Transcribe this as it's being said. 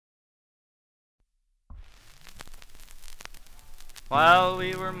while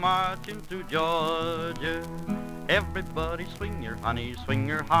we were marching through Georgia. Everybody swing your honey, swing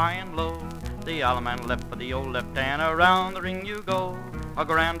your high and low. The Allemande left for the old left hand, around the ring you go. A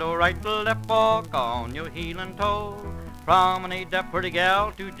grand old right to left, walk on your heel and toe. Promenade that pretty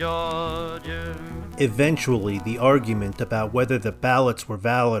gal to Georgia. Eventually, the argument about whether the ballots were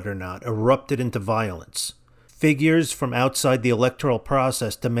valid or not erupted into violence. Figures from outside the electoral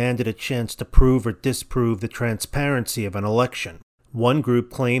process demanded a chance to prove or disprove the transparency of an election. One group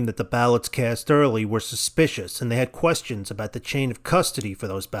claimed that the ballots cast early were suspicious and they had questions about the chain of custody for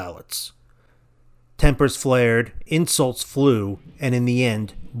those ballots. Tempers flared, insults flew, and in the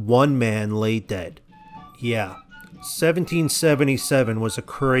end, one man lay dead. Yeah, 1777 was a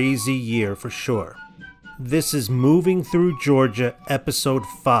crazy year for sure. This is Moving Through Georgia, Episode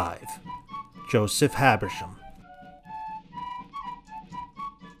 5, Joseph Habersham.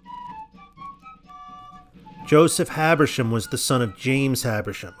 Joseph Habersham was the son of James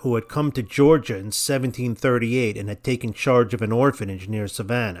Habersham, who had come to Georgia in 1738 and had taken charge of an orphanage near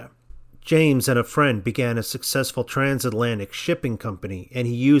Savannah. James and a friend began a successful transatlantic shipping company, and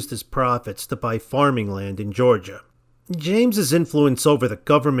he used his profits to buy farming land in Georgia. James's influence over the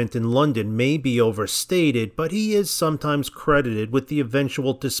government in London may be overstated, but he is sometimes credited with the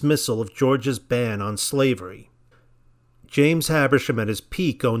eventual dismissal of Georgia's ban on slavery. James Habersham at his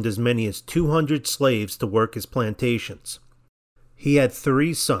peak owned as many as 200 slaves to work his plantations. He had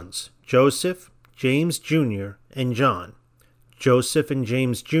 3 sons, Joseph, James Jr., and John. Joseph and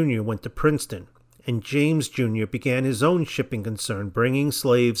James Jr. went to Princeton, and James Jr. began his own shipping concern, bringing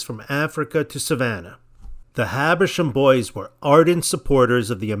slaves from Africa to Savannah. The Habersham boys were ardent supporters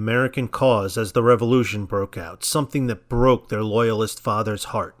of the American cause as the Revolution broke out, something that broke their loyalist father's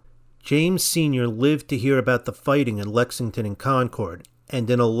heart. James Sr. lived to hear about the fighting at Lexington and Concord, and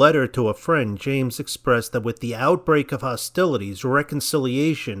in a letter to a friend, James expressed that with the outbreak of hostilities,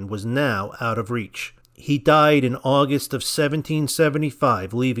 reconciliation was now out of reach. He died in August of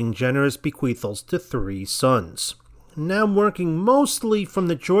 1775, leaving generous bequeathals to 3 sons. Now I'm working mostly from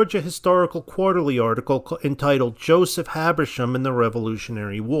the Georgia Historical Quarterly article entitled Joseph Habersham and the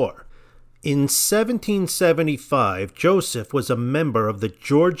Revolutionary War. In 1775, Joseph was a member of the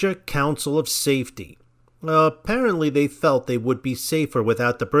Georgia Council of Safety. Apparently they felt they would be safer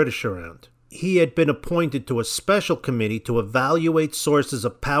without the British around. He had been appointed to a special committee to evaluate sources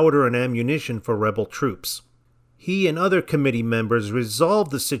of powder and ammunition for rebel troops. He and other committee members resolved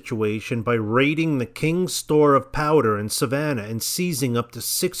the situation by raiding the King's store of powder in Savannah and seizing up to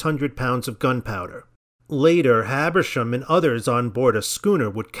 600 pounds of gunpowder. Later, Habersham and others on board a schooner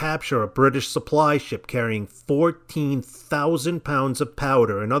would capture a British supply ship carrying 14,000 pounds of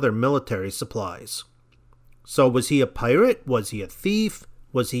powder and other military supplies. So was he a pirate? Was he a thief?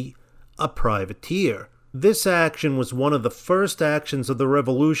 Was he a privateer? This action was one of the first actions of the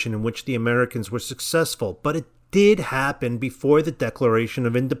Revolution in which the Americans were successful, but it did happen before the Declaration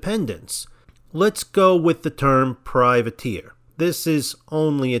of Independence. Let's go with the term privateer. This is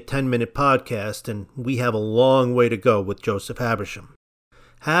only a 10-minute podcast, and we have a long way to go with Joseph Habersham.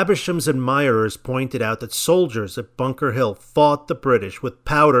 Habersham's admirers pointed out that soldiers at Bunker Hill fought the British with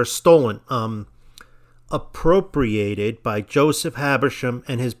powder stolen, appropriated by Joseph Habersham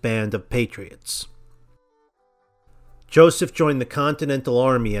and his band of patriots. Joseph joined the Continental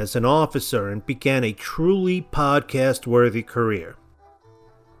Army as an officer and began a truly podcast-worthy career.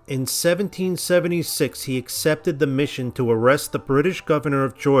 In 1776, he accepted the mission to arrest the British governor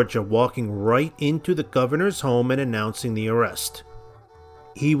of Georgia, walking right into the governor's home and announcing the arrest.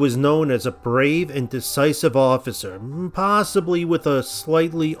 He was known as a brave and decisive officer, possibly with a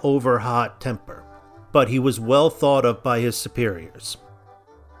slightly over-hot temper, but he was well thought of by his superiors.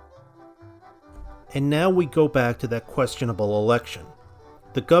 And now we go back to that questionable election.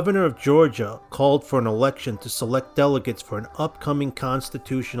 The governor of Georgia called for an election to select delegates for an upcoming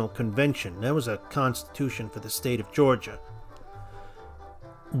constitutional convention. That was a constitution for the state of Georgia.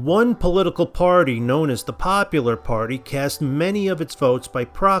 One political party, known as the Popular Party, cast many of its votes by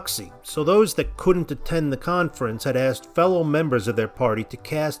proxy, so those that couldn't attend the conference had asked fellow members of their party to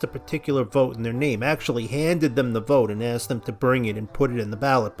cast a particular vote in their name, actually handed them the vote and asked them to bring it and put it in the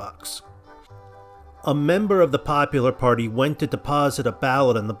ballot box. A member of the Popular Party went to deposit a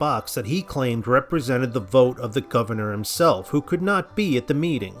ballot in the box that he claimed represented the vote of the governor himself, who could not be at the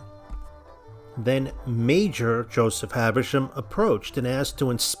meeting. Then Major Joseph Habersham approached and asked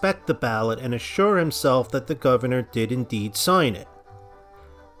to inspect the ballot and assure himself that the governor did indeed sign it.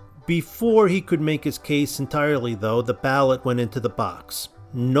 Before he could make his case entirely, though, the ballot went into the box.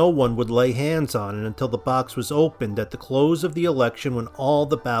 No one would lay hands on it until the box was opened at the close of the election when all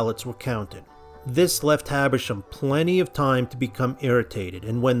the ballots were counted. This left Habersham plenty of time to become irritated,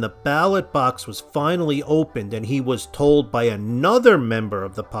 and when the ballot box was finally opened and he was told by another member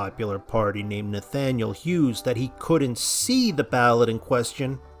of the Popular Party named Nathaniel Hughes that he couldn't see the ballot in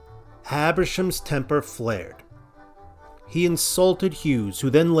question, Habersham's temper flared. He insulted Hughes, who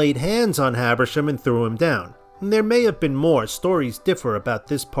then laid hands on Habersham and threw him down. And there may have been more. Stories differ about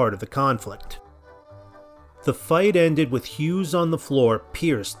this part of the conflict. The fight ended with Hughes on the floor,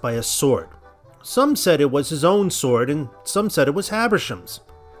 pierced by a sword. Some said it was his own sword, and some said it was Habersham's.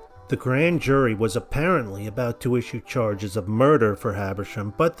 The grand jury was apparently about to issue charges of murder for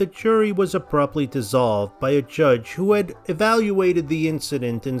Habersham, but the jury was abruptly dissolved by a judge who had evaluated the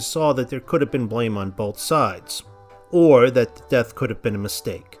incident and saw that there could have been blame on both sides, or that the death could have been a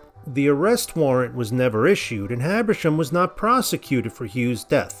mistake. The arrest warrant was never issued, and Habersham was not prosecuted for Hughes'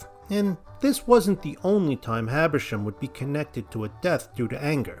 death, and this wasn't the only time Habersham would be connected to a death due to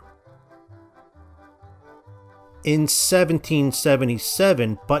anger. In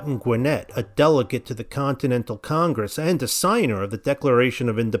 1777, Button Gwinnett, a delegate to the Continental Congress and a signer of the Declaration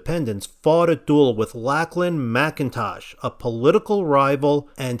of Independence, fought a duel with Lachlan McIntosh, a political rival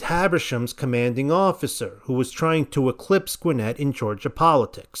and Habersham's commanding officer, who was trying to eclipse Gwinnett in Georgia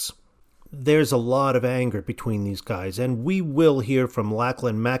politics. There's a lot of anger between these guys, and we will hear from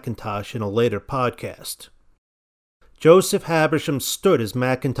Lachlan McIntosh in a later podcast. Joseph Habersham stood as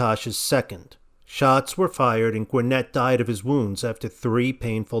McIntosh's second. Shots were fired and Gwinnett died of his wounds after 3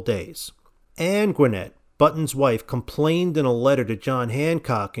 painful days. Anne Gwinnett, Button's wife, complained in a letter to John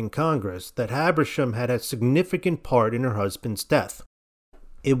Hancock in Congress that Habersham had a significant part in her husband's death.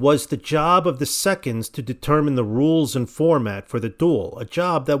 It was the job of the seconds to determine the rules and format for the duel, a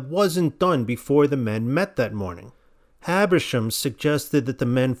job that wasn't done before the men met that morning. Habersham suggested that the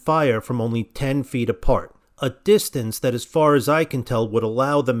men fire from only 10 feet apart, a distance that, as far as I can tell, would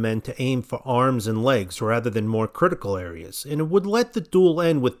allow the men to aim for arms and legs rather than more critical areas, and it would let the duel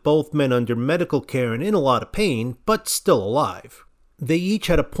end with both men under medical care and in a lot of pain, but still alive. They each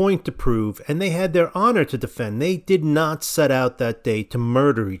had a point to prove, and they had their honor to defend. They did not set out that day to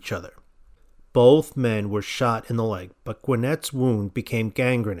murder each other. Both men were shot in the leg, but Gwinnett's wound became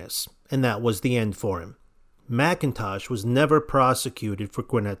gangrenous, and that was the end for him. McIntosh was never prosecuted for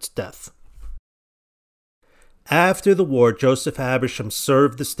Gwinnett's death. After the war, Joseph Habersham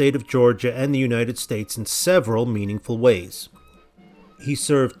served the state of Georgia and the United States in several meaningful ways. He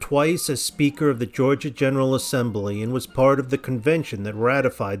served twice as Speaker of the Georgia General Assembly and was part of the convention that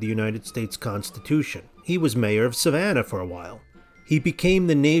ratified the United States Constitution. He was mayor of Savannah for a while. He became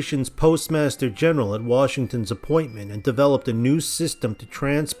the nation's Postmaster General at Washington's appointment and developed a new system to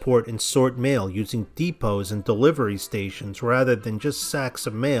transport and sort mail using depots and delivery stations rather than just sacks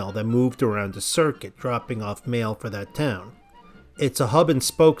of mail that moved around a circuit dropping off mail for that town. It's a hub and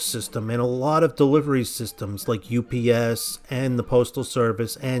spoke system, and a lot of delivery systems like UPS and the Postal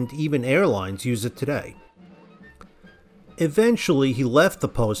Service and even airlines use it today. Eventually, he left the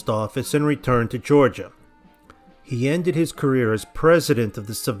post office and returned to Georgia. He ended his career as president of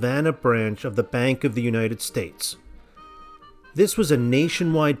the Savannah branch of the Bank of the United States. This was a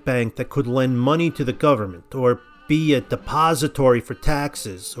nationwide bank that could lend money to the government, or be a depository for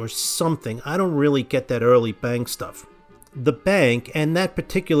taxes, or something. I don't really get that early bank stuff. The bank and that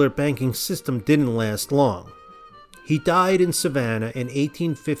particular banking system didn't last long. He died in Savannah in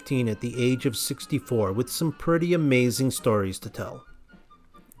 1815 at the age of 64 with some pretty amazing stories to tell.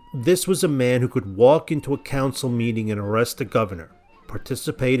 This was a man who could walk into a council meeting and arrest a governor,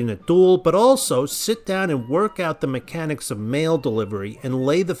 participate in a duel, but also sit down and work out the mechanics of mail delivery and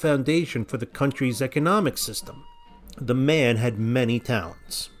lay the foundation for the country's economic system. The man had many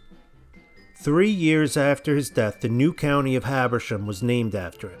talents. 3 years after his death, the new county of Habersham was named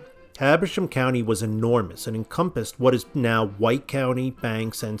after him. Habersham County was enormous and encompassed what is now White County,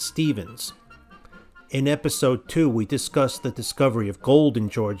 Banks, and Stevens. In episode 2, we discussed the discovery of gold in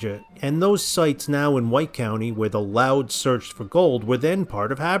Georgia, and those sites now in White County where the Loud searched for gold were then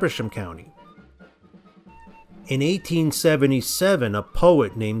part of Habersham County. In 1877, a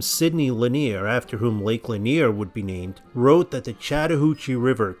poet named Sidney Lanier, after whom Lake Lanier would be named, wrote that the Chattahoochee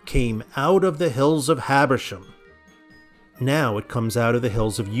River came out of the hills of Habersham. Now it comes out of the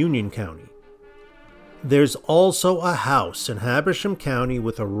hills of Union County. There's also a house in Habersham County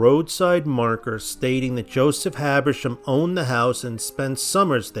with a roadside marker stating that Joseph Habersham owned the house and spent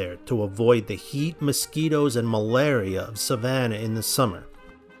summers there to avoid the heat, mosquitoes, and malaria of Savannah in the summer.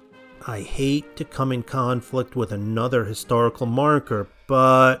 I hate to come in conflict with another historical marker,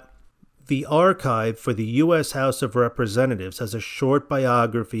 but the archive for the U.S. House of Representatives has a short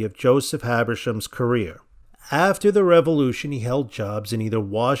biography of Joseph Habersham's career. After the Revolution, he held jobs in either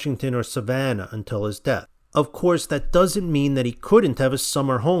Washington or Savannah until his death. Of course, that doesn't mean that he couldn't have a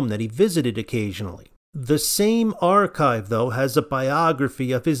summer home that he visited occasionally. The same archive, though, has a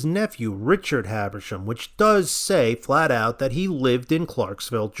biography of his nephew, Richard Habersham, which does say flat out that he lived in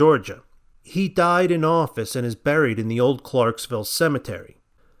Clarksville, Georgia. He died in office and is buried in the old Clarksville Cemetery.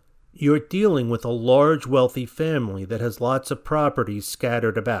 You're dealing with a large, wealthy family that has lots of properties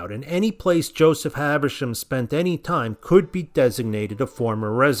scattered about, and any place Joseph Habersham spent any time could be designated a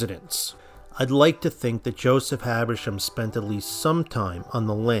former residence. I'd like to think that Joseph Habersham spent at least some time on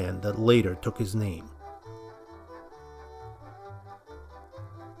the land that later took his name.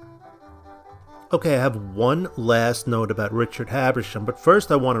 Okay, I have one last note about Richard Habersham, but first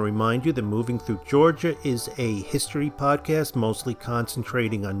I want to remind you that Moving Through Georgia is a history podcast mostly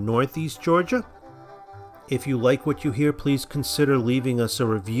concentrating on Northeast Georgia. If you like what you hear, please consider leaving us a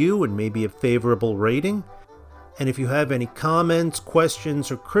review and maybe a favorable rating. And if you have any comments,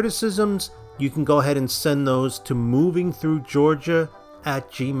 questions, or criticisms, you can go ahead and send those to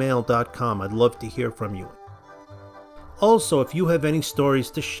movingthroughgeorgia@gmail.com. I'd love to hear from you. Also, if you have any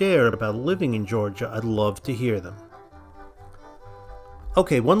stories to share about living in Georgia, I'd love to hear them.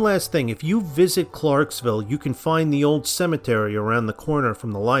 Okay, one last thing. If you visit Clarksville, you can find the old cemetery around the corner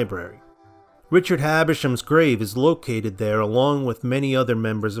from the library. Richard Habersham's grave is located there along with many other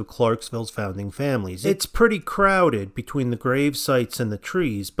members of Clarksville's founding families. It's pretty crowded between the grave sites and the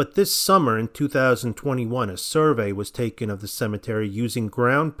trees, but this summer in 2021, a survey was taken of the cemetery using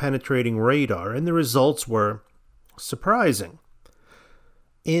ground-penetrating radar, and the results were surprising.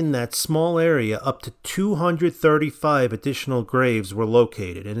 In that small area, up to 235 additional graves were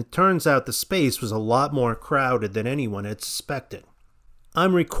located, and it turns out the space was a lot more crowded than anyone had suspected.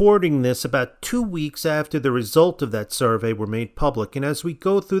 I'm recording this about 2 weeks after the result of that survey were made public, and as we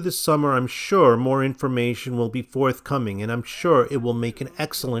go through the summer, I'm sure more information will be forthcoming, and I'm sure it will make an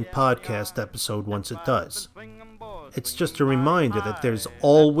excellent podcast episode once it does. It's just a reminder that there's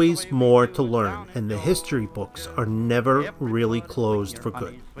always more to learn, and the history books are never really closed for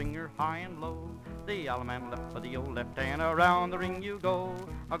good. The Allemande left for the old left hand, around the ring you go.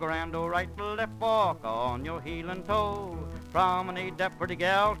 A grand old right, left walk on your heel and toe. Promenade that pretty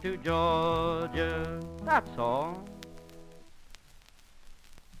gal to Georgia. That's all.